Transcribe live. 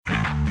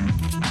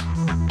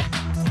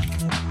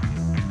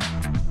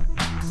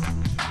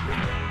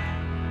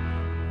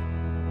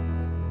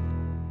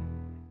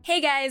Hey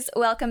guys,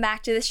 welcome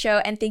back to the show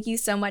and thank you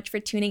so much for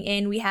tuning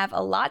in. We have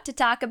a lot to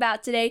talk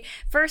about today.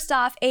 First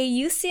off, a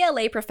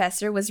UCLA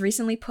professor was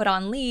recently put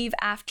on leave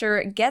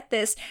after, get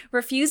this,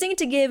 refusing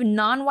to give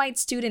non-white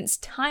students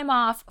time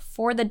off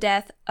for the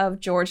death of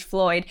George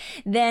Floyd,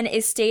 then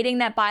is stating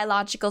that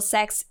biological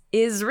sex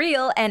is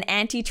real and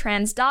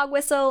anti-trans dog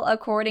whistle.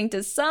 According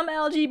to some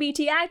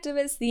LGBT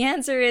activists, the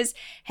answer is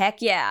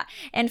heck yeah.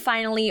 And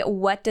finally,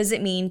 what does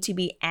it mean to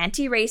be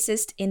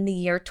anti-racist in the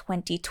year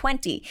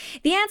 2020?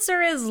 The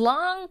answer is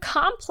long,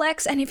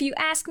 complex, and if you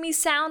ask me,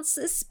 sounds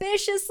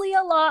suspiciously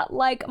a lot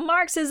like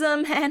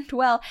Marxism and,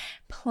 well,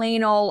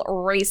 plain old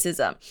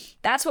racism.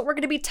 That's what we're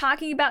going to be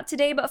talking about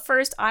today, but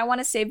first, I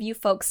want to save you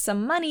folks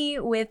some money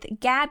with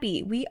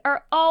Gabi. We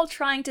are all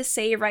trying to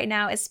save right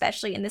now,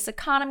 especially in this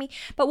economy,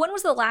 but when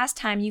was the last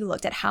time you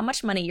looked at how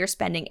much money you're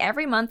spending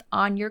every month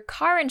on your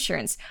car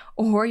insurance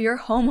or your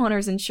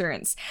homeowner's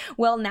insurance?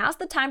 Well, now's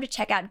the time to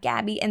check out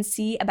Gabi and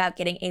see about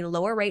getting a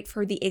lower rate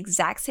for the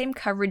exact same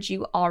coverage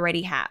you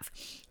already have.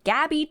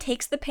 Gabi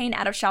takes the pain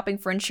out of shopping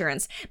for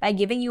insurance by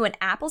giving you an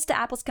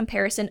apples-to-apples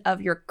comparison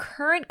of your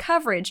current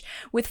coverage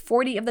with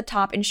 40 of the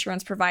top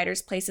insurance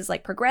providers, places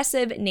like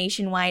Progressive,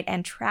 Nationwide,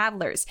 and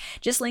Travelers.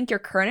 Just link your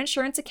current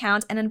insurance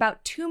account, and in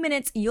about 2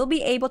 minutes, you'll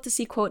be able to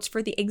see quotes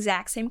for the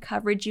exact same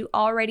coverage you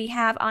already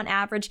have. On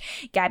average,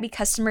 Gabi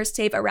customers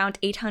save around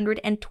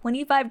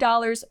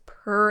 $825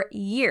 per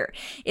year.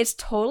 It's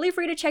totally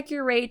free to check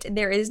your rate.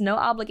 There is no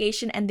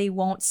obligation, and they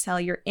won't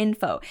sell your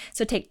info.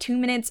 So take 2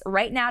 minutes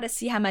right now to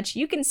see how much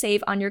you can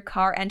save on your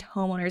car and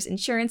homeowner's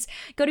insurance.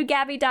 Go to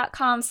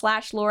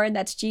Gabi.com/Lauren.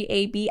 That's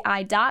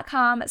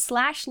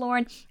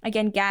GABI.com/Lauren.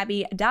 Again,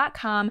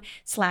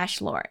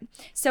 Gabi.com/Lauren.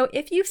 So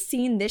if you've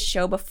seen this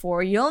show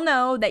before, you'll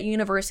know that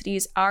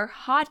universities are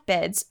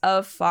hotbeds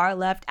of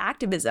far-left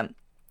activism.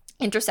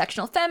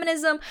 Intersectional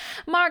feminism,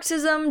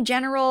 Marxism,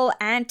 general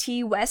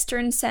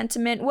anti-Western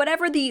sentiment,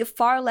 whatever the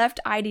far-left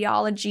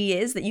ideology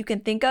is that you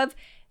can think of,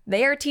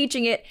 they are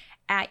teaching it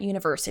at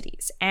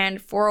universities. And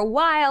for a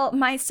while,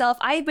 myself,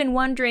 I've been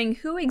wondering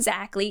who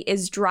exactly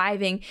is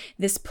driving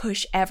this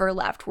push ever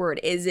leftward.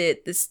 Is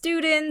it the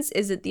students?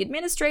 Is it the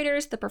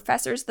administrators, the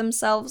professors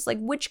themselves? Like,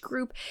 which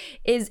group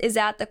is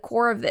at the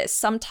core of this?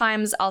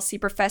 Sometimes I'll see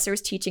professors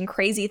teaching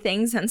crazy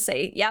things and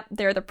say, yep,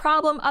 they're the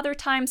problem. Other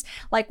times,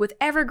 like with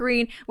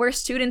Evergreen, where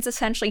students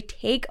essentially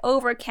take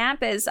over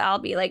campus, I'll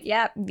be like,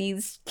 yep,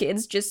 these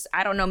kids just,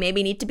 I don't know,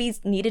 maybe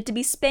needed to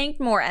be spanked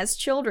more as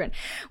children.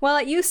 Well,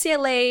 at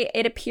UCLA,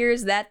 it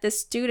appears that the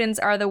students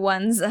are the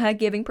ones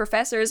giving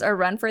professors a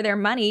run for their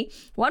money.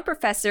 One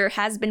professor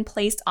has been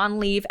placed on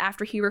leave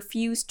after he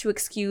refused to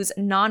excuse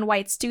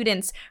non-white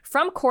students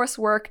from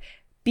coursework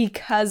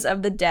because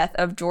of the death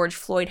of George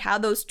Floyd. How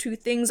those two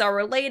things are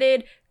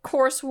related,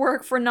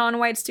 coursework for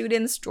non-white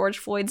students, George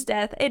Floyd's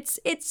death,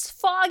 it's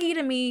foggy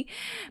to me,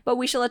 but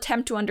we shall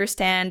attempt to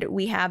understand.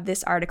 We have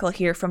this article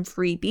here from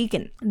Free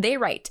Beacon. They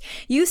write,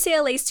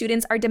 UCLA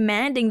students are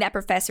demanding that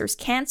professors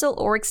cancel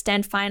or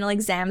extend final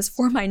exams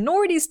for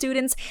minority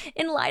students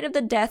in light of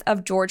the death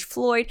of George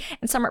Floyd,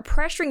 and some are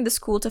pressuring the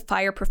school to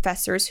fire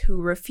professors who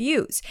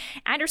refuse.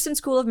 Anderson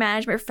School of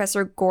Management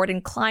professor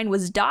Gordon Klein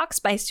was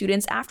doxxed by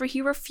students after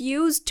he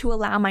refused to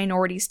allow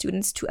minority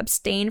students to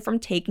abstain from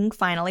taking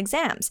final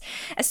exams.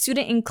 A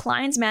student in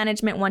Klein's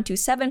Management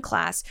 127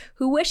 class,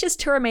 who wishes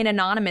to remain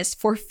anonymous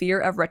for fear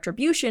of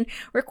retribution,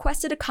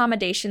 requested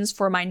accommodations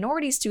for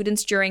minority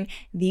students during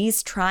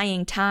these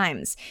trying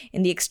times.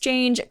 In the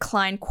exchange,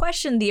 Klein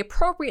questioned the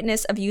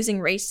appropriateness of using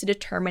race to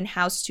determine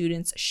how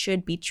students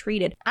should be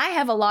treated. I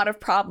have a lot of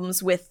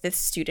problems with this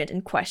student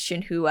in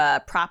question who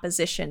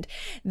propositioned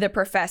the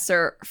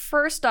professor.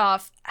 First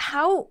off,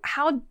 how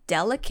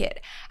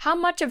delicate, how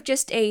much of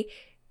just a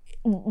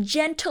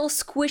gentle,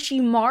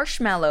 squishy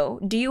marshmallow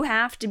do you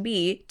have to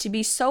be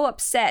so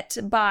upset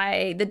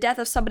by the death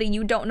of somebody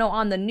you don't know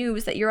on the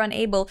news that you're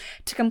unable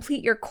to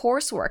complete your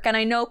coursework? And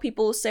I know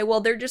people will say,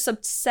 well, they're just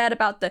upset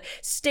about the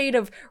state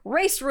of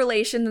race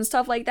relations and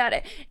stuff like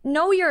that.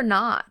 No, you're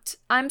not.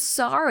 I'm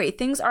sorry.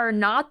 Things are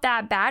not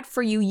that bad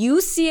for you.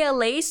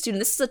 UCLA student,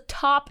 this is a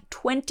top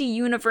 20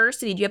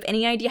 university. Do you have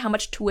any idea how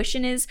much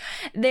tuition is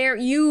there?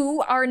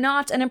 You are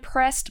not an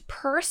oppressed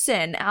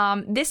person.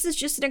 This is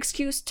just an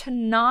excuse to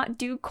not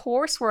do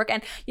coursework.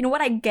 And you know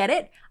what? I get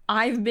it.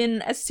 I've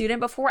been a student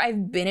before.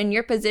 I've been in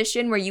your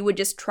position where you would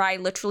just try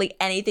literally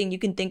anything you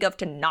can think of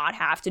to not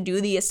have to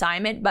do the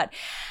assignment. But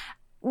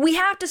we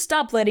have to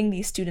stop letting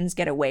these students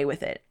get away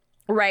with it.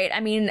 Right? I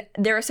mean,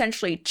 they're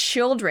essentially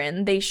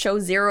children. They show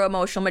zero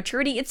emotional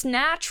maturity. It's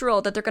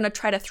natural that they're going to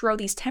try to throw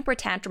these temper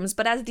tantrums.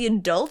 But as the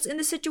adults in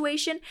the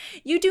situation,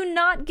 you do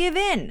not give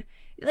in.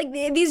 Like,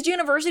 these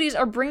universities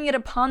are bringing it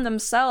upon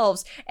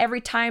themselves every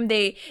time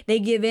they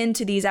give in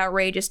to these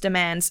outrageous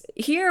demands.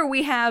 Here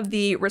we have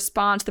the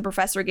response the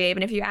professor gave,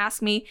 and if you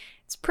ask me,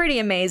 It's pretty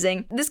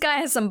amazing. This guy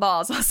has some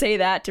balls, I'll say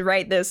that, to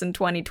write this in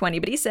 2020.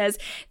 But he says,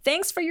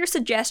 thanks for your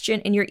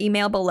suggestion in your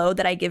email below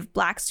that I give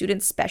Black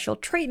students special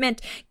treatment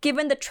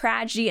given the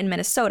tragedy in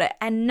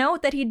Minnesota. And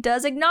note that he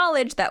does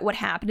acknowledge that what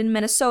happened in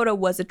Minnesota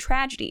was a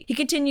tragedy. He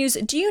continues,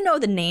 do you know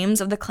the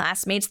names of the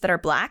classmates that are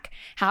Black?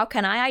 How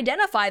can I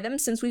identify them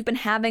since we've been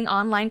having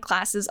online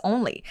classes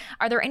only?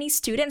 Are there any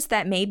students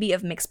that may be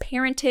of mixed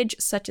parentage,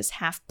 such as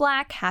half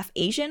Black, half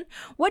Asian?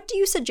 What do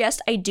you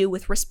suggest I do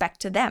with respect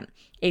to them?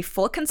 A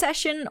full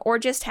concession or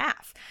just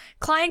half?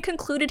 Klein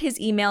concluded his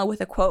email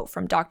with a quote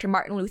from Dr.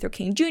 Martin Luther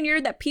King Jr.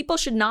 that people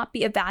should not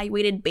be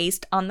evaluated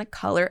based on the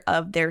color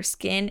of their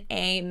skin.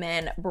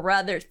 Amen,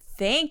 brother.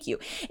 Thank you.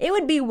 It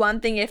would be one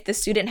thing if the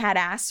student had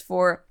asked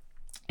for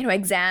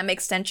exam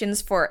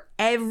extensions for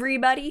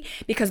everybody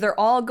because they're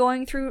all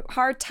going through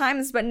hard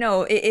times, but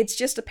no, it's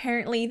just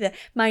apparently the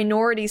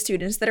minority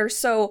students that are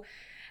so,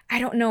 I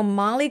don't know,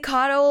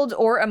 mollycoddled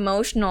or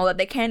emotional that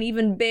they can't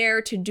even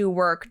bear to do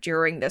work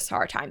during this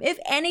hard time. If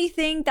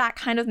anything, that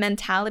kind of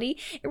mentality,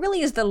 it really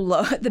is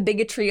the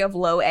bigotry of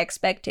low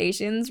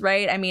expectations,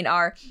 right? I mean,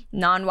 are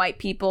non-white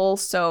people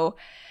so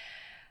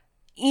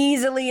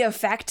easily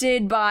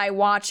affected by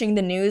watching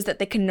the news that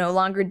they can no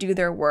longer do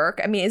their work?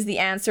 I mean, is the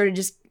answer to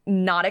just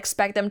not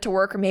expect them to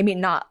work or maybe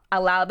not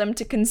allow them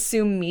to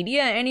consume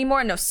media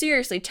anymore? No,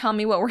 seriously, tell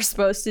me what we're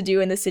supposed to do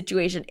in this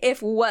situation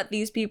if what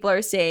these people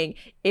are saying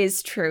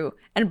is true.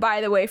 And by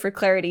the way, for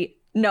clarity,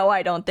 no,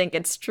 I don't think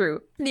it's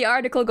true. The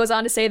article goes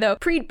on to say, though,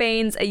 Preet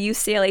Bains, a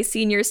UCLA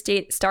senior,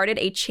 started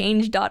a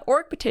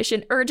change.org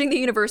petition urging the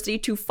university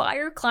to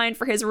fire Klein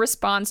for his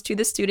response to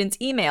the student's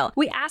email.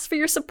 We ask for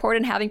your support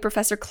in having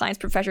Professor Klein's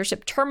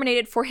professorship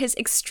terminated for his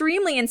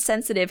extremely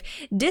insensitive,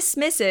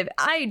 dismissive,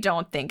 I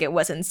don't think it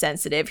was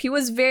insensitive. He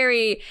was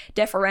very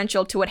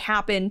deferential to what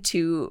happened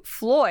to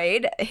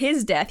Floyd,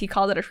 his death. He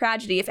called it a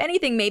tragedy. If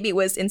anything, maybe it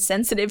was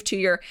insensitive to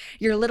your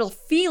little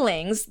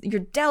feelings,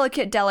 your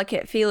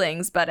delicate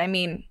feelings. But I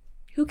mean,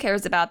 who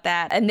cares about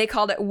that? And they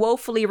called it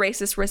woefully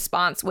racist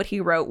response. What he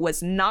wrote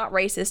was not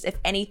racist. If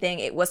anything,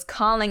 it was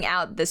calling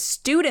out the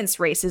students'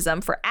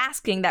 racism for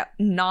asking that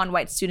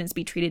non-white students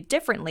be treated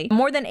differently.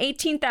 More than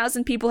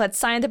 18,000 people had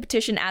signed the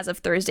petition as of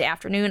Thursday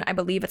afternoon. I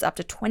believe it's up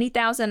to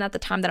 20,000 at the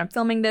time that I'm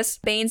filming this.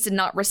 Bains did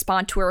not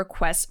respond to a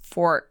request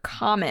for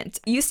comment.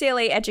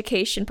 UCLA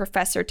education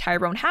professor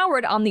Tyrone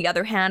Howard, on the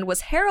other hand,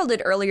 was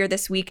heralded earlier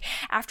this week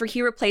after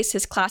he replaced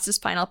his class's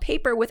final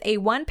paper with a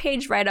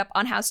one-page write-up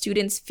on how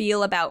students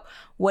feel about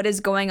what is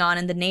going on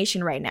in the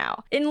nation right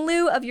now. In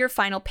lieu of your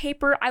final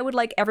paper, I would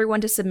like everyone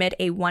to submit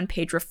a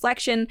one-page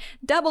reflection,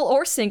 double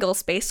or single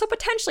space, so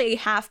potentially a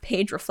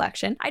half-page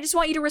reflection. I just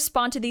want you to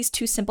respond to these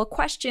two simple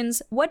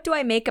questions. What do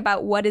I make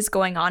about what is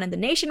going on in the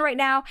nation right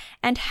now?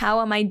 And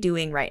how am I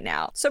doing right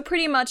now? So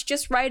pretty much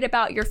just write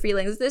about your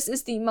feelings. This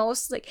is the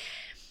most,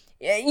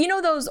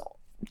 those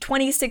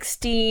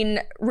 2016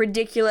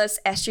 ridiculous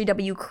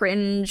SJW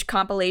cringe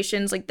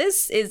compilations?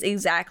 This is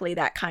exactly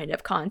that kind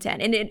of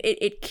content, and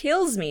it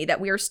kills me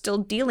that we are still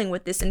dealing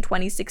with this in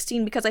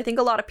 2016, because I think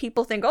a lot of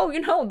people think,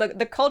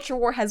 the culture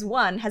war has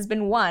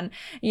been won,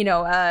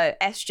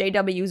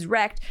 SJW's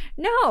wrecked.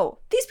 No,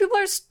 these people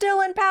are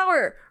still in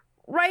power,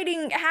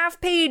 writing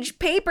half-page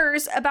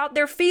papers about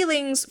their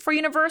feelings for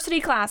university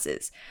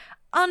classes.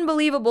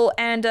 Unbelievable.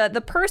 And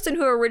the person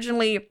who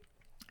originally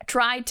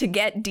tried to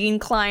get Dean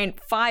Klein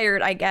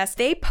fired, I guess,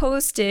 they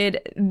posted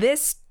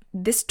this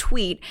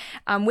tweet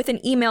with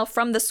an email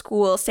from the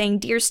school saying,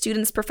 "Dear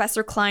students,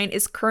 Professor Klein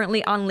is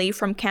currently on leave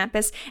from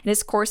campus and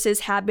his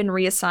courses have been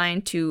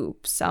reassigned to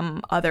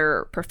some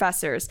other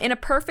professors." In a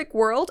perfect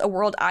world, a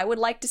world I would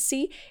like to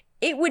see,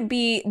 it would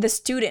be the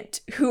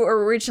student who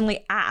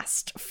originally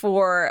asked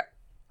for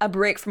a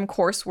break from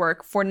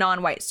coursework for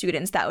non-white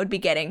students that would be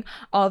getting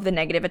all of the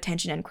negative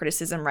attention and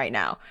criticism right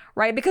now,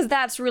 right? Because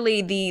that's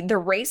really the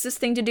racist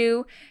thing to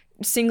do,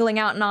 singling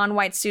out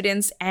non-white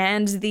students,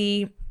 and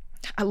the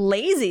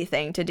lazy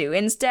thing to do.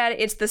 Instead,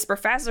 it's this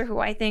professor who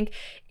I think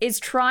is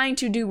trying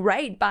to do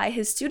right by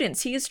his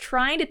students. He is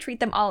trying to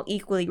treat them all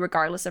equally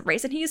regardless of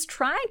race, and he is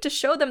trying to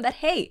show them that,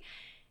 hey,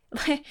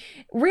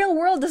 real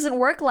world doesn't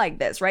work like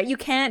this, right? You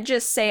can't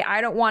just say,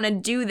 I don't want to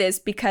do this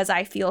because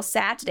I feel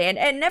sad today.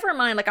 And never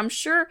mind, I'm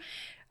sure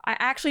I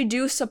actually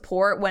do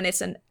support when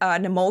it's an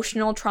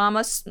emotional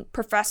trauma,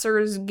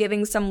 professors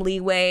giving some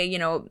leeway.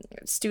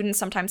 Students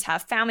sometimes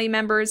have family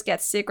members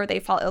get sick or they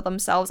fall ill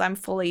themselves. I'm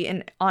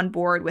fully on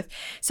board with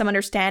some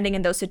understanding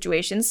in those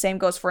situations. Same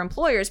goes for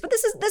employers. But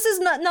this is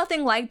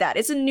nothing like that.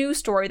 It's a news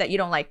story that you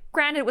don't like.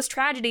 Granted, it was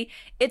tragedy.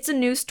 It's a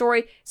news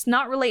story. It's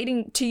not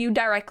relating to you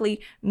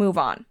directly. Move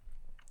on.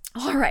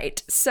 All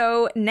right,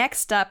 so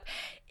next up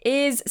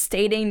is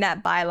stating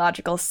that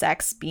biological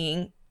sex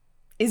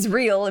is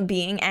real,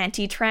 being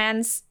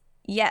anti-trans.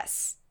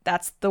 Yes,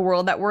 that's the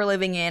world that we're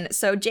living in.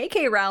 So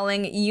J.K.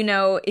 Rowling,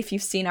 if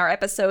you've seen our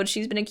episode,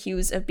 she's been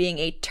accused of being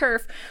a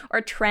TERF,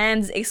 or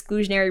trans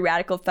exclusionary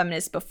radical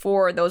feminist,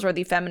 before. Those are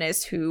the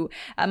feminists who,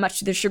 much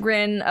to the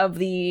chagrin of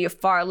the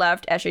far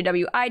left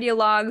SJW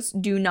ideologues,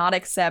 do not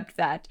accept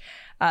that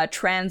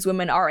trans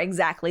women are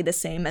exactly the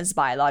same as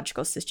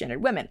biological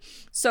cisgendered women.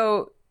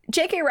 So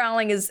J.K.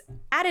 Rowling is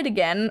at it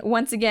again,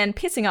 once again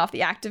pissing off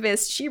the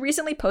activists. She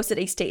recently posted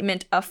a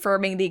statement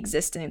affirming the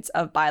existence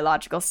of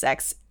biological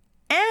sex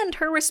and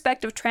her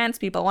respect of trans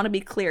people. I want to be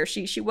clear.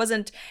 She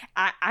wasn't,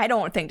 I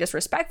don't think,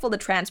 disrespectful to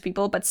trans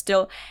people, but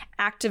still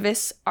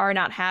activists are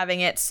not having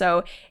it.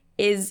 So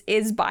is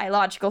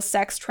biological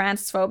sex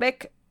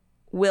transphobic?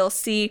 We'll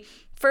see.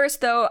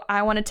 First, though,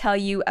 I want to tell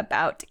you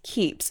about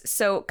Keeps.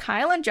 So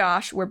Kyle and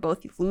Josh were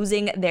both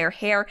losing their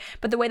hair,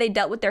 but the way they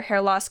dealt with their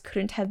hair loss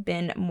couldn't have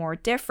been more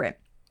different.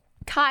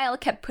 Kyle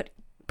kept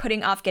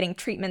putting off getting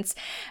treatments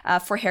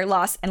for hair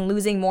loss and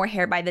losing more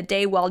hair by the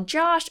day, while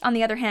Josh, on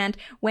the other hand,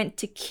 went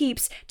to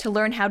Keeps to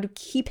learn how to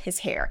keep his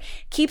hair.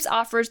 Keeps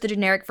offers the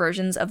generic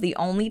versions of the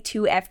only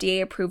 2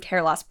 FDA-approved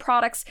hair loss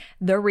products,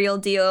 The Real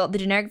Deal. The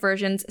generic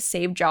versions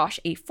saved Josh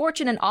a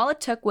fortune, and all it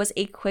took was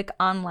a quick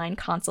online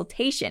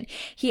consultation.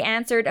 He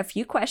answered a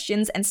few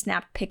questions and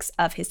snapped pics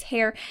of his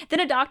hair. Then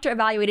a doctor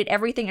evaluated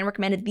everything and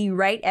recommended the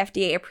right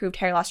FDA-approved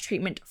hair loss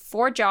treatment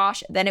for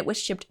Josh. Then it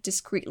was shipped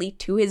discreetly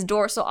to his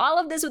door. So all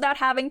of this without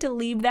having to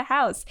leave the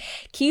house.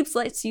 Keeps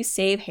lets you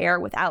save hair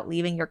without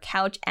leaving your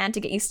couch, and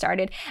to get you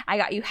started, I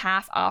got you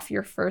half off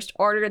your first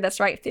order. That's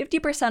right,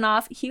 50%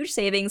 off, huge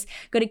savings.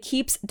 Go to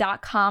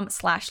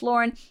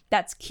keeps.com/Lauren.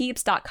 That's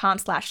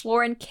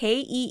keeps.com/Lauren,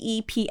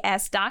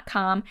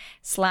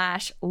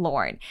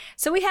 keeps.com/Lauren.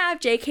 So we have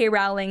J.K.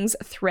 Rowling's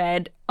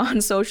thread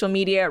on social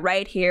media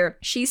right here.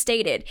 She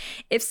stated,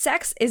 if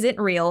sex isn't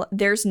real,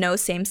 there's no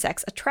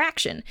same-sex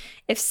attraction.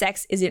 If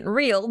sex isn't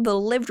real, the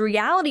lived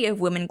reality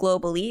of women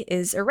globally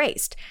is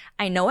erased.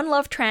 I know and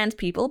love trans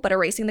people, but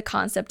erasing the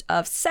concept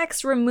of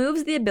sex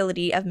removes the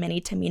ability of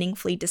many to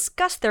meaningfully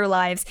discuss their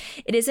lives.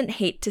 It isn't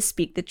hate to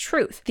speak the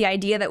truth. The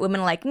idea that women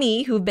like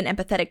me, who've been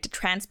empathetic to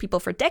trans people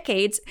for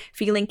decades,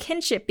 feeling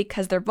kinship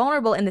because they're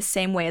vulnerable in the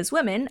same way as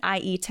women,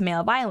 i.e. to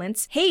male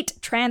violence,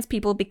 hate trans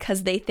people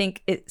because they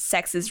think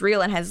sex is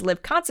real and has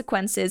lived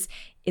consequences,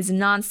 is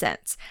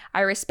nonsense. I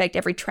respect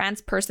every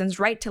trans person's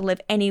right to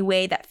live any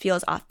way that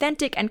feels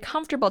authentic and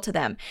comfortable to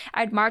them.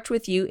 I'd march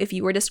with you if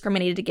you were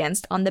discriminated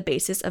against on the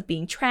basis of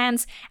being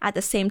trans. At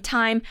the same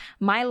time,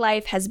 my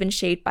life has been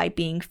shaped by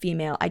being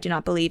female. I do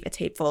not believe it's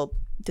hateful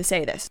to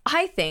say this.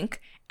 I think,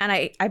 and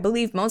I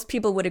believe most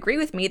people would agree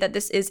with me, that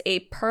this is a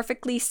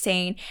perfectly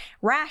sane,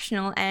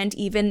 rational, and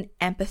even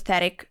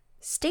empathetic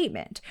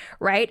statement,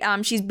 right?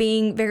 She's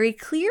being very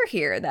clear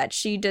here that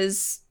she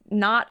does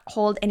not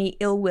hold any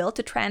ill will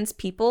to trans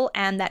people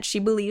and that she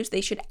believes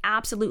they should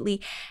absolutely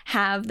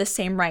have the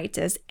same rights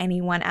as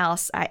anyone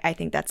else. I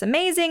think that's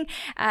amazing.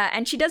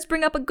 And she does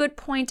bring up a good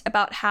point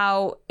about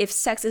how if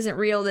sex isn't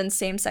real, then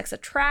same-sex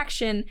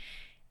attraction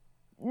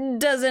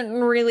doesn't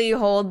really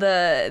hold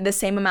the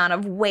same amount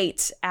of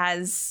weight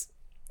as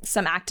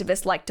some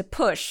activists like to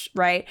push,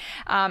 right?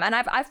 And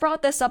I've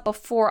brought this up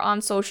before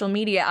on social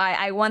media.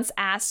 I once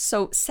asked,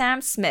 so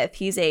Sam Smith,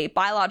 he's a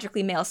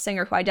biologically male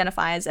singer who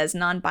identifies as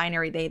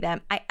non-binary, they,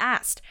 them. I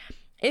asked,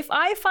 if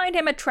I find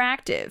him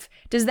attractive,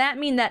 does that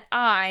mean that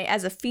I,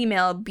 as a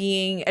female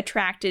being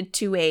attracted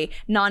to a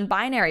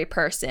non-binary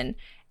person,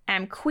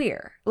 am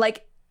queer?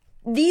 Like,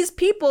 these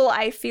people,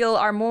 I feel,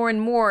 are more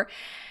and more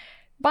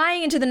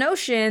buying into the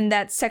notion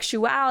that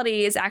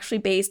sexuality is actually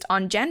based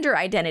on gender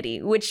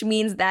identity, which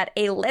means that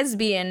a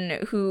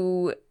lesbian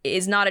who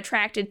is not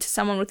attracted to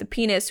someone with a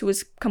penis who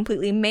is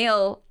completely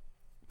male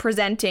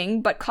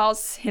presenting but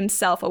calls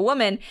himself a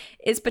woman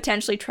is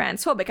potentially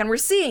transphobic. And we're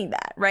seeing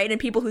that, right?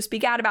 And people who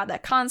speak out about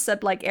that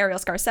concept, like Ariel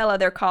Scarcella,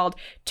 they're called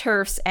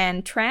TERFs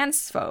and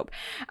transphobe.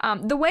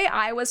 The way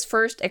I was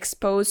first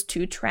exposed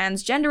to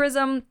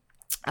transgenderism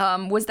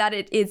was that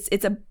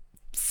it's a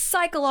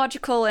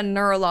psychological and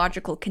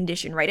neurological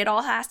condition, right? It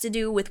all has to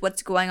do with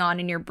what's going on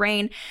in your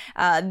brain.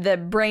 The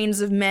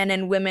brains of men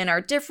and women are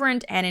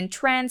different, and in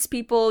trans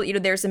people,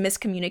 there's a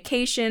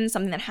miscommunication,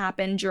 something that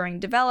happened during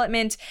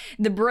development.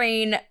 The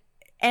brain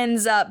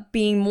ends up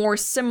being more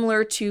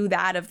similar to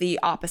that of the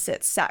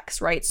opposite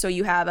sex, right? So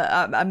you have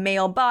a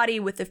male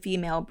body with a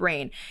female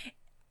brain.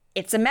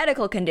 It's a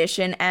medical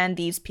condition, and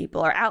these people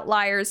are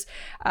outliers.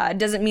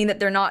 Doesn't mean that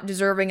they're not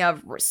deserving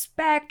of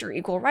respect or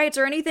equal rights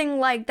or anything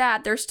like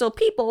that. They're still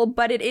people,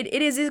 but it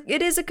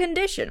is a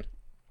condition.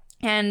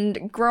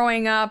 And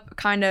growing up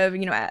kind of,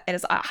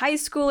 as a high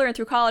schooler and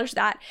through college,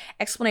 that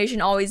explanation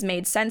always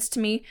made sense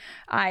to me.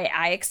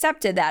 I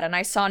accepted that, and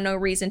I saw no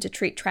reason to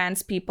treat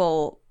trans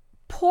people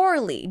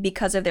poorly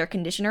because of their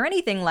condition or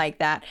anything like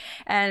that.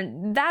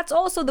 And that's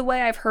also the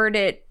way I've heard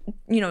it,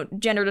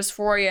 gender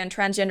dysphoria and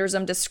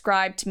transgenderism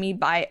described to me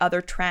by other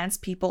trans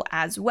people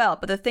as well.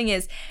 But the thing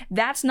is,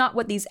 that's not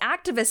what these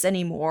activists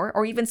anymore,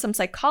 or even some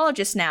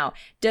psychologists now,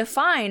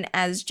 define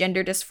as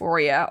gender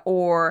dysphoria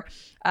or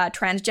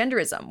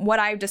transgenderism. What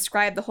I've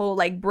described, the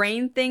whole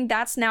brain thing,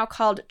 that's now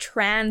called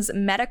trans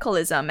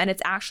medicalism, and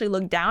it's actually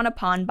looked down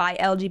upon by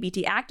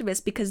LGBT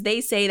activists because they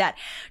say that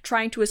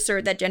trying to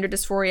assert that gender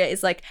dysphoria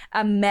is like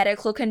a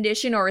medical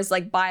condition or is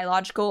like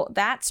biological,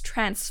 that's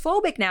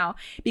transphobic now,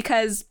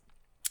 because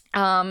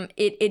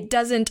It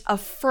doesn't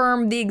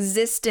affirm the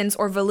existence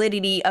or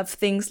validity of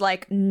things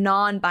like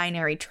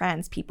non-binary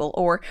trans people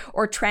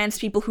or trans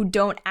people who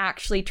don't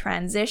actually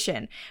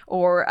transition,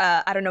 or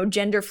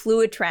gender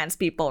fluid trans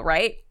people,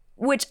 right?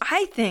 Which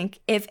I think,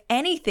 if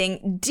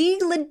anything,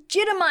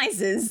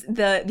 delegitimizes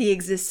the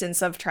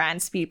existence of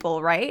trans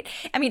people, right?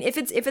 I mean, if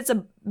it's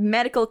a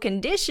medical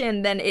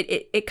condition, then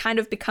it kind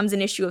of becomes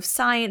an issue of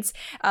science.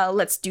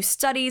 Let's do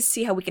studies,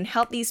 see how we can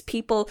help these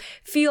people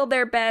feel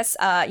their best,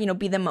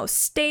 be the most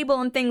stable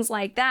and things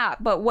like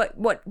that. But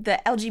what the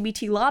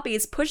LGBT lobby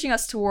is pushing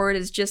us toward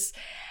is just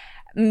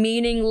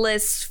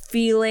meaningless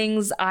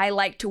feelings. I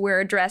like to wear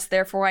a dress,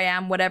 therefore I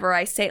am whatever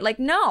I say. Like,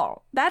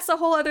 no, that's a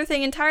whole other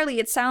thing entirely.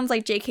 It sounds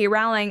like J.K.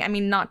 Rowling, I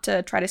mean, not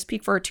to try to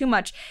speak for her too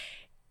much,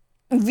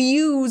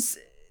 views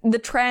the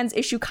trans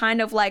issue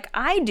kind of like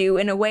I do,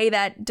 in a way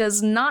that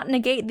does not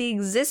negate the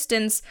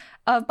existence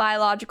of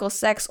biological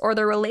sex or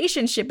the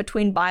relationship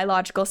between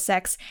biological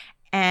sex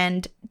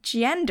and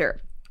gender.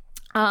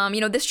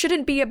 This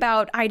shouldn't be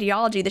about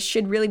ideology. This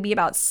should really be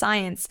about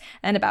science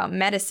and about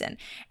medicine.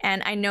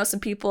 And I know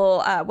some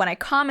people, when I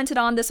commented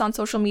on this on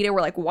social media,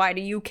 were like, why do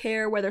you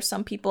care whether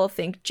some people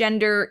think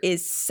gender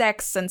is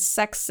sex and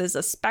sex is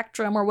a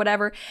spectrum or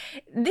whatever?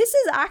 This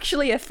is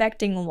actually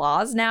affecting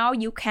laws now.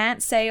 You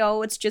can't say,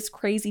 oh, it's just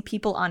crazy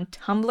people on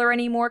Tumblr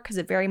anymore, because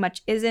it very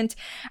much isn't.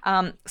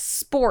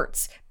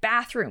 Sports,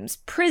 bathrooms,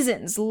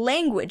 prisons,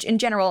 language in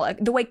general,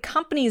 the way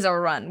companies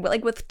are run,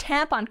 like with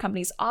tampon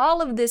companies,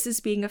 all of this is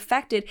being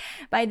affected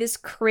by this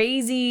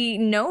crazy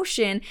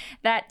notion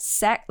that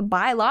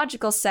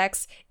biological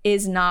sex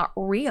is not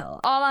real.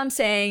 All I'm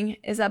saying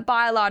is that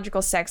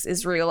biological sex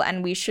is real,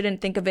 and we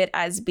shouldn't think of it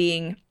as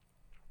being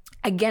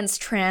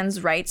against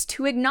trans rights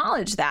to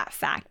acknowledge that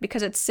fact,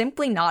 because it's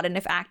simply not. And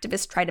if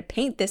activists try to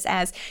paint this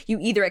as you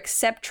either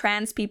accept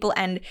trans people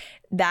and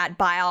that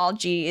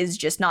biology is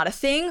just not a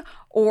thing,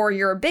 or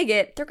you're a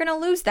bigot, they're going to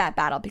lose that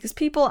battle, because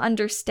people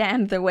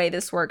understand the way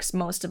this works.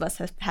 Most of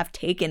us have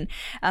taken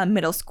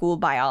middle school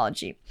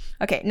biology.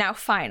 Okay, now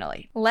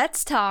finally,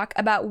 let's talk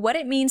about what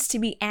it means to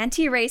be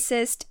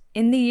anti-racist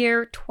in the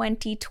year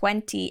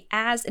 2020.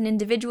 As an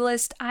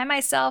individualist, I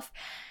myself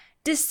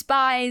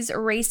despise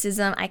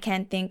racism. I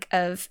can't think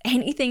of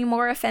anything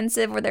more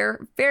offensive, or there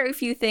are very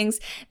few things,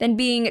 than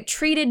being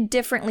treated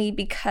differently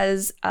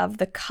because of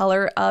the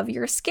color of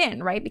your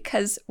skin, right?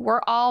 Because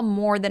we're all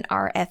more than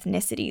our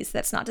ethnicities.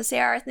 That's not to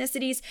say our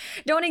ethnicities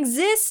don't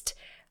exist,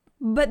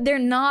 but they're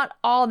not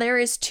all there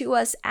is to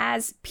us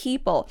as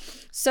people.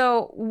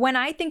 So when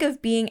I think of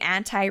being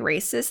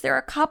anti-racist, there are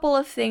a couple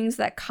of things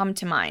that come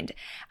to mind.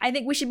 I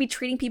think we should be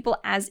treating people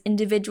as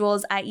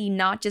individuals, i.e.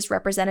 not just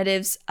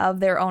representatives of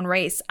their own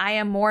race. I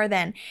am more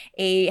than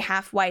a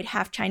half white,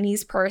 half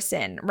Chinese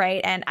person,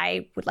 right? And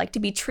I would like to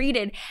be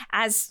treated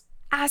as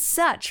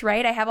such,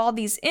 right? I have all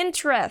these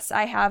interests.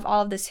 I have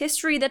all of this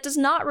history that does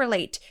not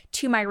relate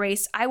to my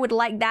race. I would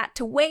like that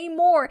to weigh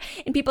more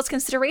in people's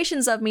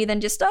considerations of me than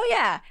just, oh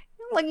yeah,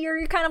 like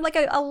you're kind of like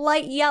a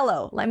light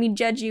yellow. Let me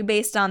judge you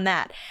based on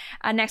that.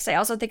 Next, I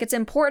also think it's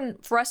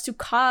important for us to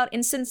call out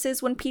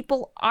instances when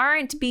people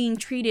aren't being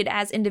treated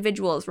as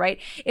individuals,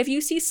 right? If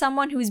you see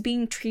someone who's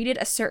being treated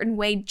a certain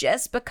way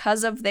just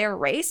because of their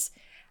race,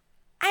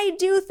 I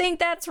do think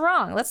that's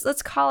wrong.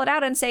 Let's call it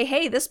out and say,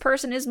 hey, this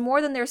person is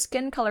more than their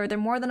skin color. They're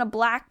more than a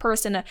black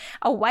person,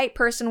 a white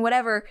person,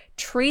 whatever.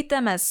 Treat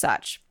them as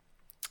such.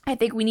 I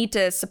think we need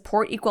to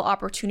support equal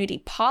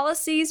opportunity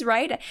policies,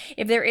 right?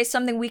 If there is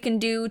something we can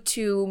do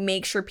to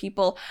make sure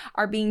people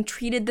are being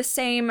treated the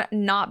same,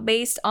 not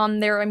based on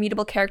their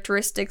immutable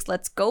characteristics,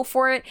 let's go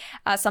for it.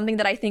 Something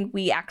that I think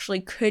we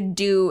actually could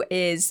do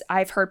is,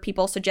 I've heard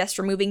people suggest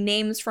removing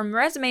names from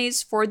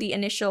resumes for the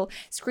initial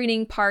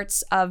screening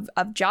parts of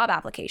job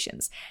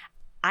applications.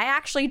 I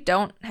actually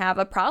don't have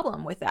a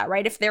problem with that,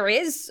 right? If there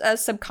is a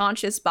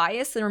subconscious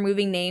bias, then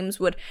removing names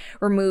would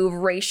remove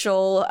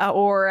racial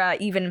or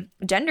even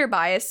gender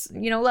bias.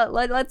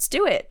 Let's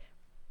do it.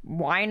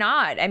 Why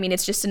not? I mean,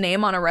 it's just a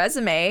name on a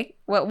resume.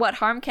 What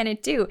harm can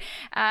it do?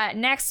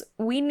 Next,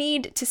 we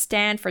need to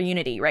stand for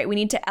unity, right? We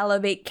need to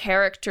elevate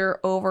character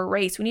over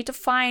race. We need to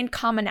find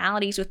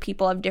commonalities with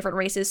people of different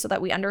races so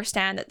that we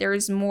understand that there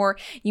is more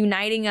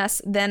uniting us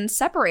than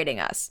separating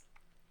us.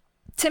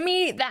 To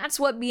me, that's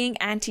what being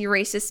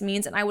anti-racist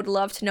means, and I would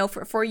love to know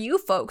for you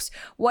folks,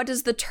 what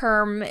does the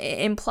term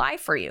imply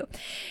for you?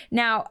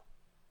 Now,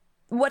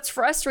 what's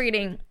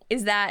frustrating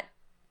is that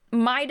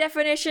my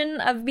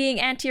definition of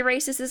being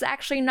anti-racist is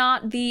actually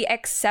not the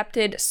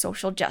accepted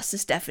social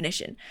justice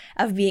definition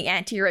of being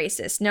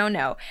anti-racist.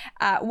 No.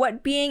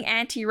 What being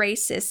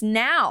anti-racist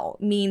now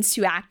means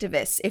to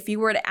activists, if you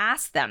were to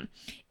ask them,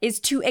 is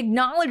to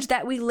acknowledge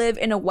that we live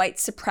in a white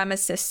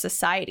supremacist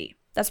society.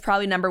 That's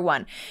probably number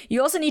one.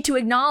 You also need to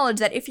acknowledge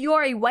that if you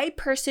are a white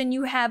person,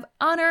 you have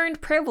unearned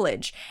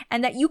privilege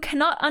and that you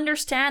cannot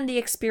understand the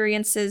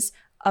experiences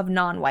of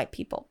non-white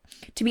people.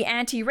 To be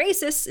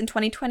anti-racist in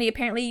 2020,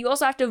 apparently, you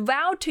also have to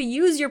vow to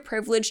use your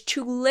privilege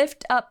to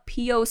lift up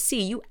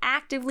POC. You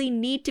actively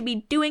need to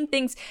be doing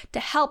things to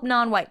help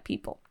non-white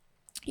people.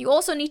 You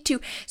also need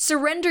to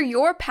surrender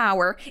your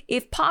power,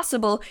 if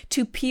possible,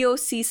 to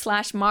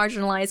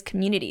POC/marginalized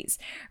communities,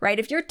 right?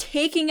 If you're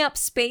taking up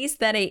space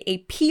that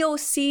a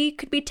POC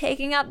could be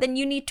taking up, then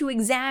you need to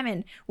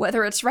examine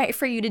whether it's right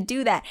for you to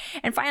do that.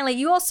 And finally,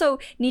 you also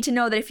need to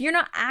know that if you're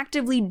not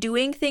actively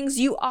doing things,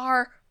 you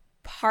are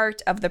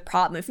part of the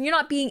problem. If you're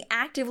not being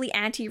actively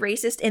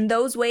anti-racist in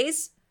those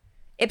ways,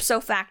 ipso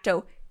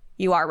facto,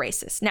 you are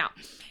racist. Now,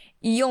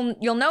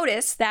 you'll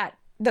notice that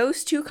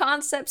those two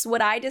concepts,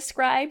 what I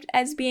described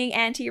as being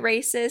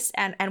anti-racist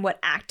and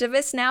what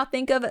activists now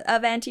think of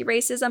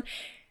anti-racism,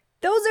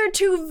 those are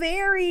two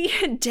very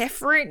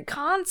different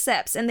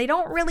concepts, and they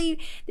don't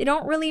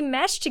really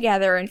mesh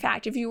together. In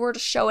fact, if you were to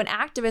show an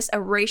activist,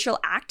 a racial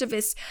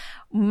activist,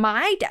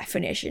 my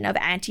definition of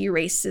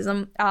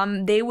anti-racism,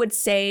 they would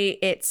say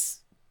it's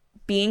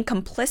being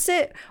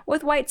complicit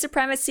with white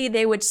supremacy.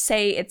 They would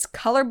say it's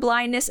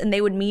colorblindness, and they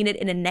would mean it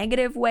in a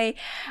negative way.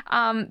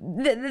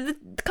 The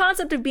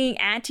concept of being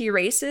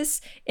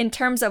anti-racist in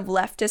terms of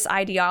leftist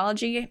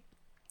ideology,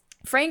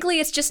 frankly,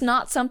 it's just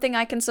not something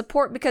I can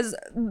support, because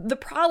the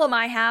problem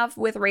I have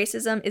with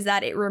racism is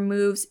that it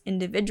removes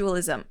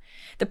individualism.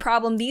 The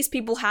problem these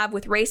people have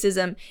with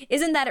racism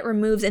isn't that it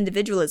removes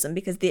individualism,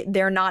 because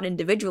they're not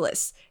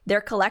individualists. They're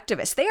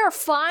collectivists. They are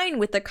fine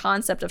with the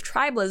concept of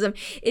tribalism.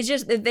 It's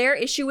just that their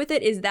issue with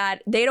it is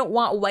that they don't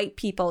want white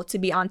people to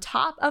be on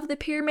top of the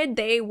pyramid.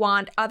 They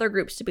want other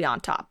groups to be on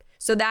top.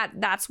 So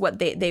that's what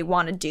they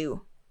want to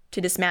do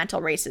to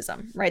dismantle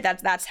racism, right?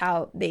 That's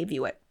how they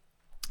view it.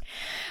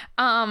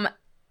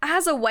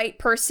 As a white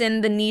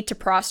person, the need to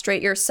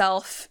prostrate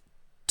yourself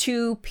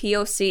to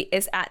POC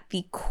is at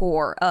the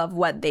core of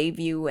what they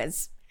view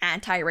as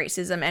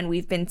anti-racism, and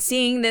we've been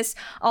seeing this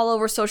all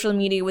over social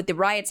media with the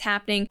riots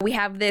happening. We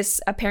have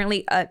this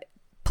apparently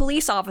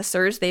police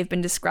officers, they've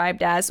been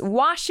described as,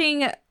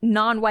 washing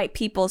non-white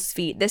people's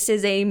feet. This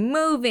is a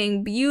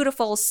moving,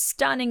 beautiful,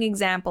 stunning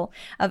example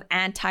of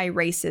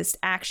anti-racist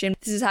action.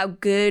 This is how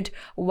good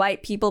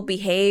white people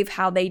behave,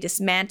 how they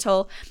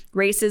dismantle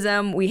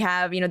racism. We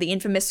have, the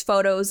infamous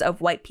photos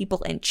of white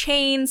people in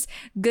chains.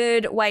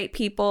 Good white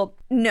people.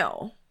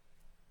 No,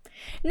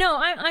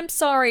 I'm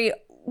sorry.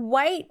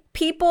 White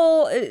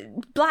people,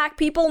 black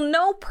people,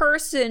 no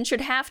person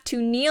should have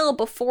to kneel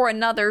before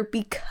another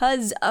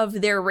because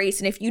of their race.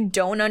 And if you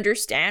don't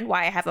understand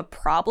why I have a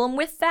problem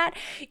with that,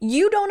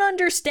 you don't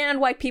understand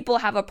why people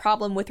have a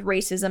problem with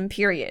racism,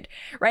 period.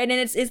 Right? And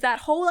it's that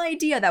whole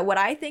idea that what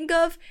I think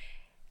of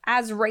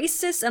as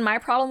racist and my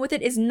problem with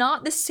it is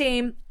not the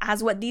same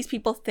as what these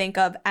people think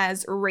of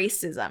as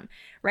racism,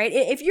 right?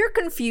 If you're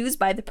confused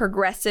by the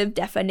progressive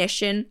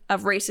definition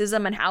of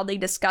racism and how they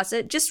discuss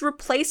it, just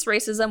replace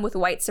racism with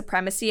white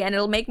supremacy and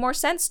it'll make more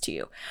sense to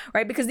you,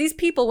 right? Because these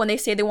people, when they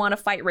say they want to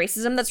fight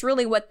racism, that's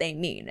really what they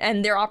mean.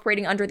 And they're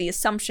operating under the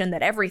assumption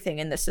that everything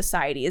in this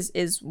society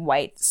is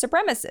white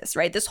supremacist,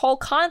 right? This whole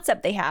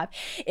concept they have,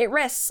 it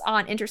rests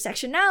on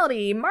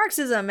intersectionality,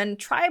 Marxism, and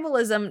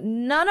tribalism,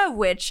 none of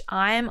which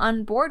I'm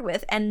on board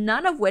with, and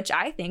none of which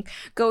I think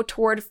go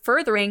toward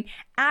furthering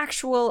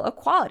actual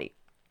equality.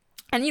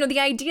 And, the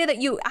idea that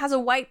you, as a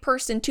white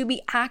person, to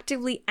be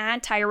actively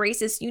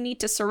anti-racist, you need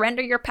to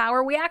surrender your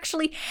power. We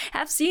actually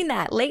have seen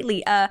that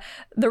lately. The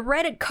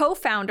Reddit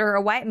co-founder,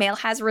 a white male,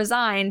 has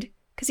resigned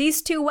because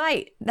he's too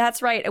white.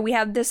 That's right. We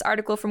have this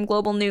article from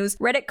Global News.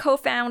 Reddit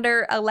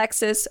co-founder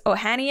Alexis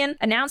Ohanian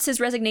announced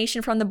his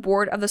resignation from the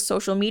board of the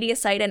social media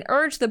site and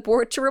urged the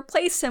board to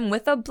replace him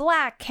with a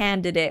black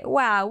candidate.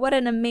 Wow, what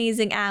an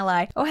amazing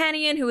ally.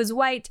 Ohanian, who is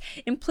white,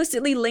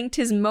 implicitly linked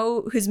his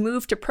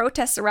move to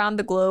protests around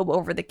the globe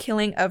over the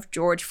killing of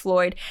George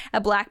Floyd,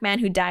 a black man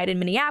who died in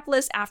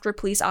Minneapolis after a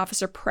police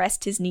officer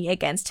pressed his knee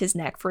against his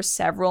neck for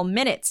several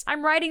minutes.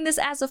 I'm writing this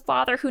as a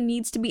father who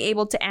needs to be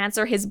able to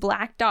answer his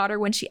black daughter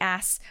when she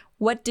asks,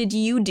 "What did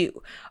you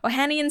do?"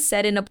 Ohanian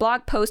said in a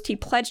blog post he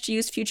pledged to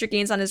use future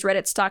gains on his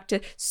Reddit stock to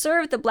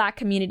serve the black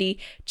community,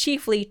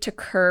 chiefly to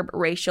curb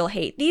racial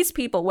hate. These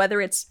people,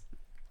 whether it's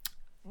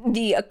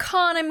the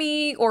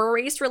economy or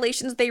race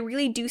relations, they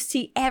really do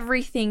see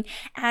everything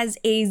as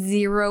a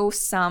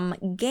zero-sum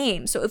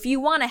game. So if you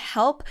want to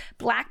help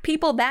black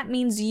people, that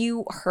means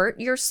you hurt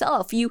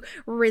yourself. You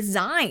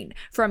resign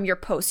from your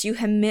posts. You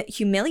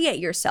humiliate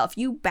yourself.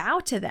 You bow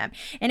to them.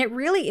 And it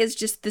really is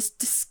just this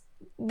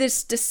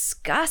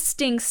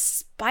disgusting,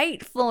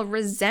 spiteful,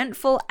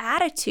 resentful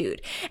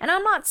attitude. And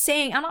I'm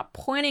not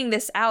pointing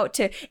this out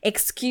to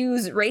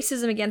excuse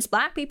racism against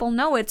black people.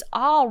 No, it's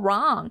all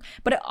wrong,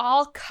 but it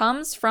all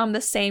comes from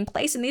the same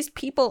place. And these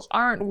people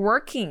aren't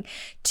working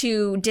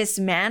to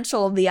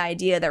dismantle the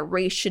idea that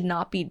race should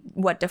not be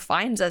what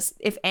defines us.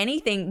 If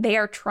anything, they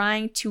are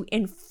trying to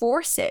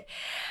enforce it.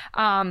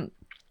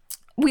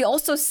 We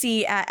also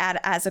see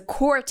as a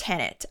core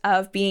tenet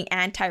of being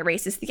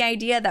anti-racist the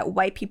idea that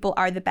white people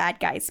are the bad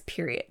guys,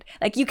 period.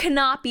 Like, you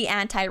cannot be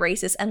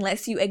anti-racist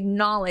unless you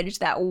acknowledge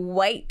that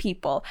white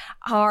people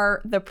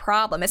are the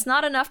problem. It's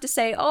not enough to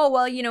say, oh,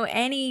 well,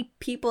 any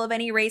people of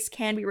any race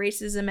can be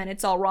racism and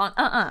it's all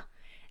wrong.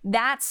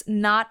 That's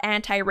not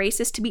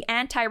anti-racist. To be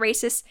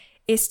anti-racist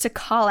is to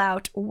call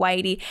out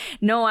Whitey.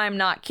 No, I'm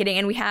not kidding.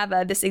 And we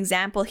have this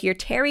example here.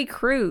 Terry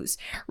Crews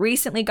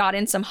recently got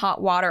in some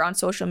hot water on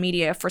social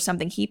media for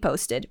something he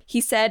posted.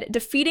 He said,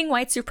 defeating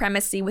white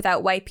supremacy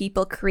without white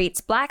people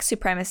creates black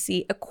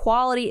supremacy.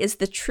 Equality is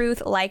the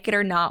truth. Like it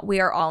or not, we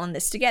are all in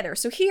this together.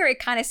 So here it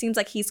kind of seems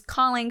like he's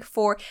calling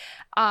for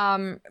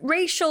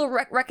racial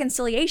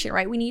reconciliation,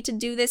 right? We need to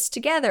do this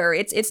together.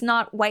 It's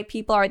not white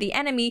people are the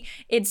enemy.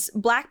 It's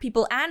black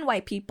people and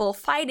white people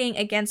fighting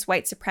against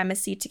white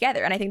supremacy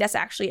together. And I think that's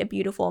actually a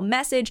beautiful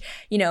message.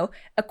 You know,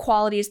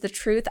 equality is the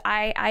truth.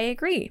 I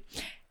agree.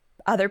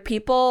 Other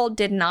people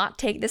did not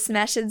take this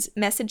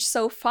message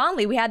so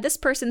fondly. We had this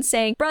person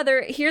saying,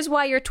 brother, here's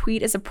why your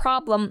tweet is a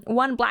problem.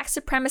 1, black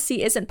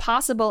supremacy isn't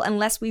possible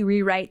unless we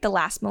rewrite the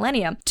last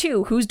millennium.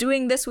 2, who's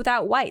doing this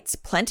without whites?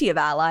 Plenty of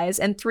allies.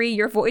 And 3,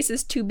 your voice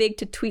is too big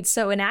to tweet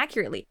so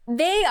inaccurately.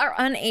 They are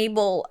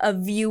unable of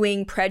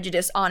viewing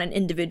prejudice on an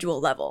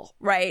individual level,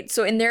 right?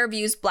 So in their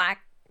views, black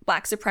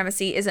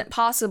supremacy isn't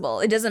possible.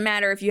 It doesn't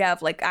matter if you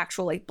have like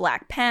actual like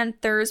Black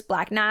Panthers,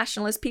 Black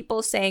nationalists,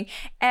 people saying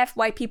F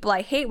white people,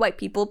 I hate white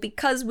people,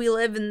 because we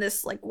live in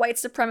this like white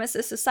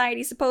supremacist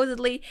society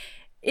supposedly.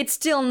 It's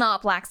still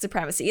not black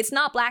supremacy. It's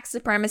not black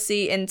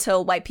supremacy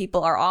until white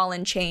people are all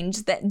in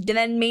change.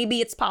 Then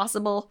maybe it's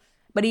possible.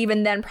 But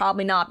even then,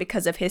 probably not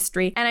because of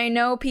history. And I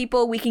know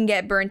people, we can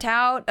get burnt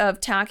out of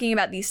talking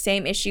about these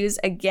same issues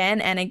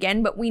again and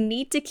again, but we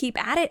need to keep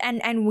at it,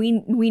 and we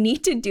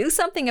need to do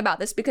something about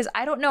this, because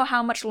I don't know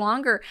how much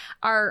longer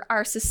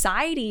our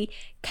society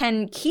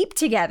can keep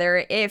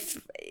together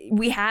if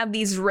we have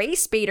these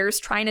race baiters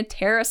trying to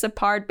tear us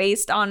apart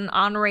based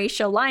on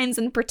racial lines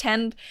and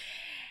pretend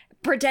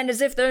as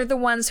if they're the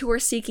ones who are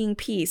seeking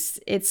peace.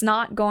 It's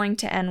not going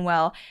to end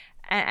well.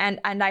 And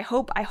I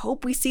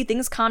hope we see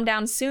things calm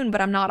down soon, but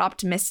I'm not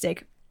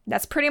optimistic.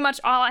 That's pretty much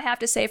all I have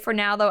to say for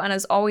now, though. And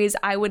as always,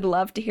 I would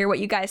love to hear what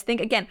you guys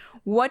think. Again,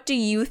 what do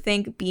you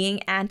think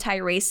being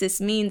anti-racist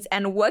means?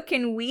 And what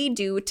can we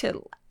do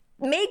to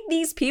make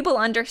these people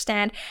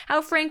understand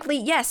how, frankly,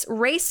 yes,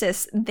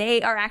 racist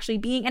they are actually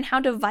being, and how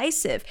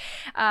divisive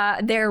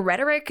their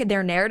rhetoric,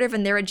 their narrative,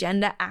 and their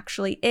agenda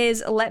actually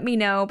is? Let me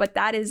know. But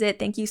that is it.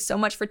 Thank you so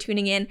much for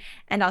tuning in,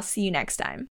 and I'll see you next time.